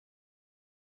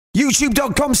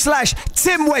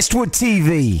YouTube.com/Tim Westwood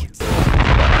TV.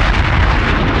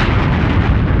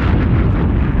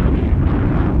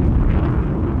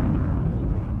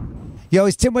 Yo,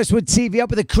 it's Tim Westwood TV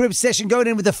up with a crib session going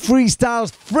in with the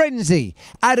freestyles frenzy.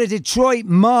 Out of Detroit,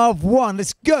 Marv Won.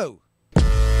 Let's go.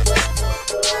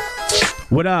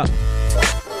 What up?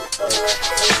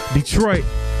 Detroit.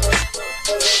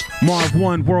 Marv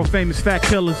Won, world famous fat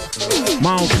killers.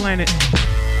 My own planet.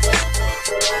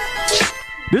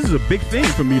 This is a big thing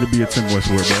for me to be a Tim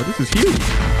Westwood, bro. This is huge.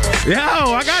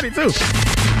 Yo, I got it too.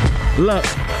 Look.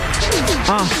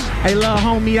 Hey, little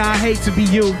homie, I hate to be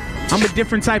you. I'm a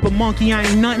different type of monkey. I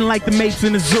ain't nothing like the mapes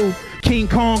in the zoo. King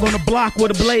Kong on the block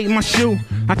with a blade in my shoe.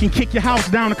 I can kick your house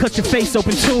down and cut your face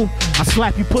open too. I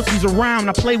slap you pussies around.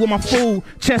 I play with my fool.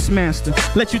 Chess master.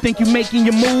 Let you think you making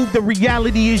your move. The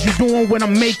reality is you doing what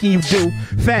I'm making you do.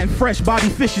 Fat and fresh, Bobby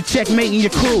Fischer checkmating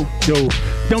your crew. Dude,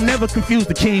 don't never confuse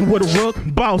the king with a rook.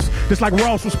 Boss, just like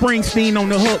Ross with Springsteen on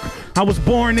the hook. I was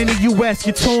born in the U.S.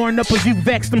 You're torn up as you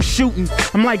vexed. I'm shooting.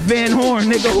 I'm like Van Horn,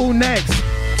 nigga. Who next?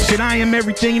 Shit, I am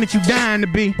everything that you dying to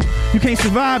be. You can't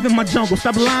survive in my jungle,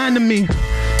 stop lying to me.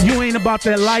 You ain't about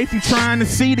that life you trying to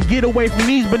see. To get away from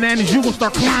these bananas, you gon'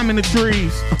 start climbing the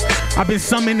trees. I've been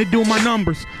summoned to do my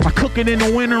numbers. I cook it in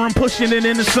the winter, I'm pushing it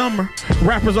in the summer.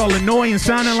 Rappers all annoying,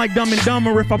 sounding like Dumb and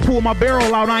Dumber. If I pull my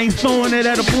barrel out, I ain't throwing it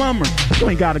at a plumber. You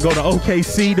ain't gotta go to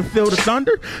OKC to feel the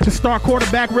thunder. The star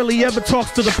quarterback really ever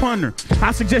talks to the punter.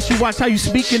 I suggest you watch how you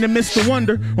speak in the Mr.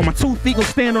 Wonder, or my 2 feet gon'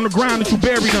 stand on the ground that you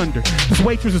buried under. This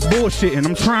waitress is bullshitting,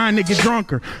 I'm trying to get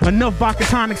drunker. Enough vodka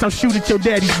tonics, I'll shoot at your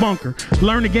daddy's bunker.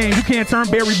 Learn the game, you can't turn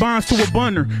Barry Bonds to a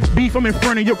bunner. Beef, I'm in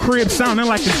front of your crib sounding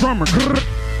like a drummer.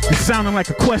 It's sounding like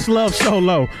a Questlove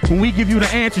solo. When we give you the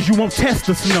answers, you won't test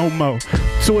us no more.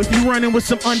 So if you running with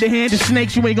some underhanded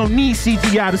snakes, you ain't gonna need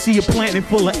CGI to see a planet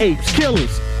full of apes.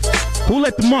 Killers. Who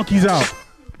let the monkeys out?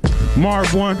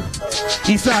 Marv Won.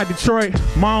 Eastside Detroit.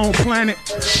 My own planet.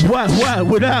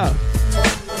 What up?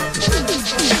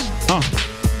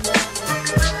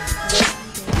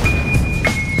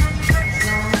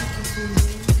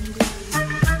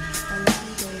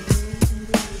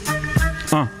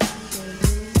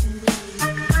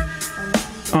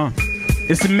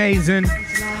 It's amazing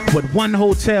what one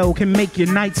hotel can make your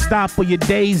night stop or your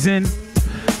days in.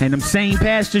 And them same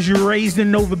pastures you raised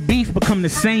in over beef become the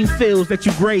same fields that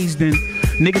you grazed in.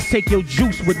 Niggas take your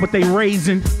juice with what they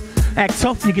raising. Act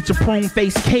tough, you get your prone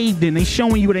face caved in. They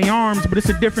showing you their arms, but it's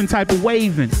a different type of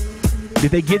waving.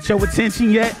 Did they get your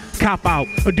attention yet? Cop out.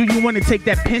 Or do you want to take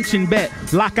that pension bet?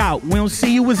 Lock out. We don't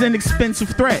see you as an expensive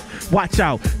threat. Watch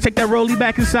out. Take that rollie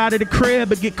back inside of the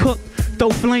crib and get cooked. Throw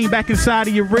flame back inside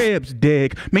of your ribs,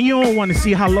 dig. Man, you don't want to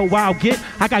see how low I'll get.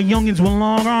 I got youngins with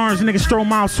long arms, niggas stroll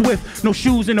mile swift. No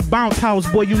shoes in the bounce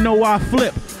house, boy, you know I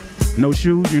flip. No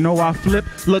shoes, you know I flip.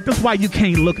 Look, that's why you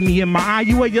can't look me in my eye.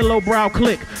 You a yellow brow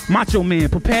click. Macho man,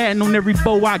 preparing on every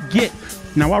bow I get.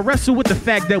 Now I wrestle with the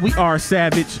fact that we are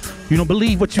savage. You don't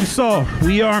believe what you saw,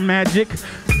 we are magic.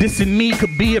 Dissing me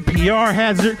could be a PR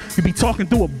hazard. You be talking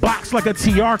through a box like a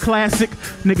TR classic.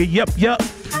 Nigga, yup.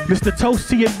 Mr. Toast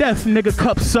to your death, nigga,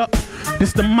 cups up.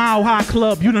 This the Mile High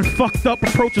Club, you done fucked up.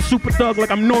 Approach a super thug like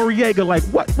I'm Noriega. Like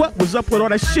what was up with all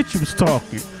that shit you was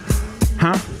talking?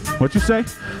 Huh? What you say?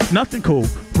 Nothing cool.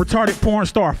 Retarded porn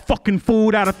star fucking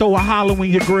food out to throw a hollow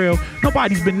in your grill.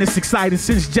 Nobody's been this excited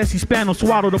since Jesse Spano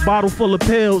swallowed a bottle full of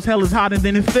pills. Hell is hotter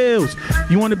than it feels.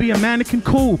 You want to be a mannequin?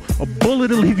 Cool. A bullet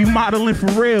to leave you modeling for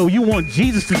real. You want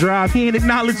Jesus to drive, he ain't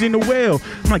acknowledging the wheel.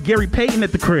 I'm like Gary Payton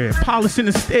at the crib, polishing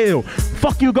the steel.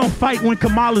 Fuck you gonna fight when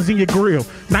Kamala's in your grill.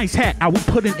 Nice hat, I will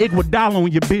put an Iguodala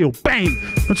on your bill. Bang!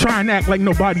 Don't try and act like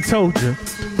nobody told you.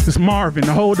 It's Marvin,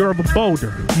 the holder of a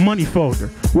boulder, money folder.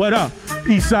 What up?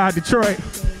 Eastside Detroit.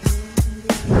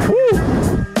 Whew.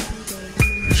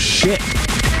 Shit.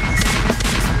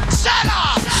 Shut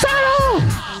up! Shut up!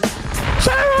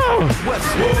 Shut up!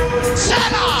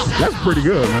 Shut up! That's pretty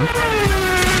good, man.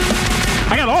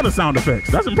 I got all the sound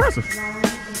effects. That's impressive.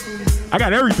 I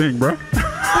got everything, bro.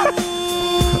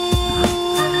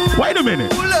 Wait a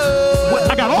minute.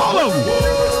 I got all of them.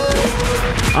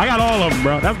 I got all of them,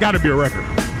 bro. That's got to be a record.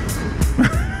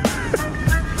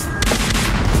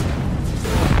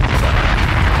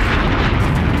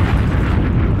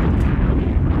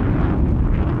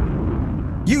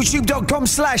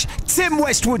 YouTube.com/Tim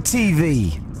Westwood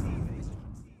TV.